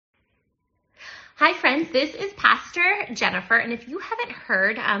Hi friends, this is Pastor Jennifer, and if you haven't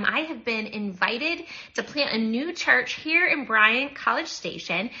heard, I have been invited to plant a new church here in Bryan College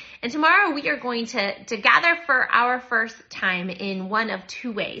Station, and tomorrow we are going to gather for our first time in one of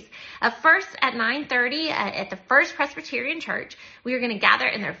two ways. First, at 9:30 at the First Presbyterian Church, we are going to gather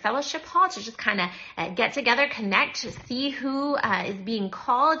in their fellowship hall to just kind of get together, connect, to see who is being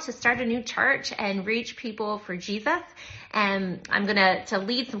called to start a new church and reach people for Jesus. And I'm going to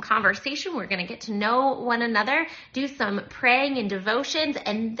lead some conversation. We're going to get to know one another, do some praying and devotions.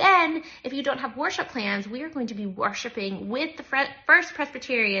 And then if you don't have worship plans, we are going to be worshiping with the First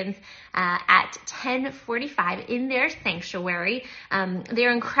Presbyterians at 10:45 in their sanctuary.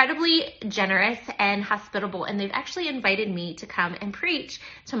 They're incredibly generous and hospitable, and they've actually invited me to come and preach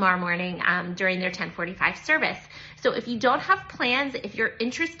tomorrow morning during their 10:45 service. So if you don't have plans, if you're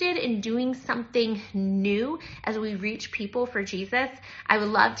interested in doing something new as we reach people for Jesus, I would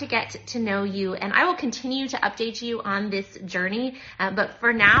love to get to know you, and I will continue to update you on this journey. But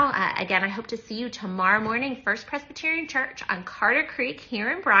for now, again, I hope to see you tomorrow morning, First Presbyterian Church on Carter Creek here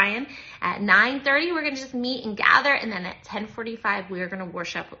in Bryan. At 9:30, we're going to just meet and gather, and then at 10:45, we are going to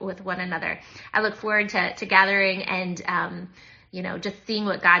worship with one another. I look forward to gathering and just seeing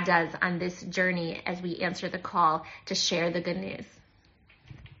what God does on this journey as we answer the call to share the good news.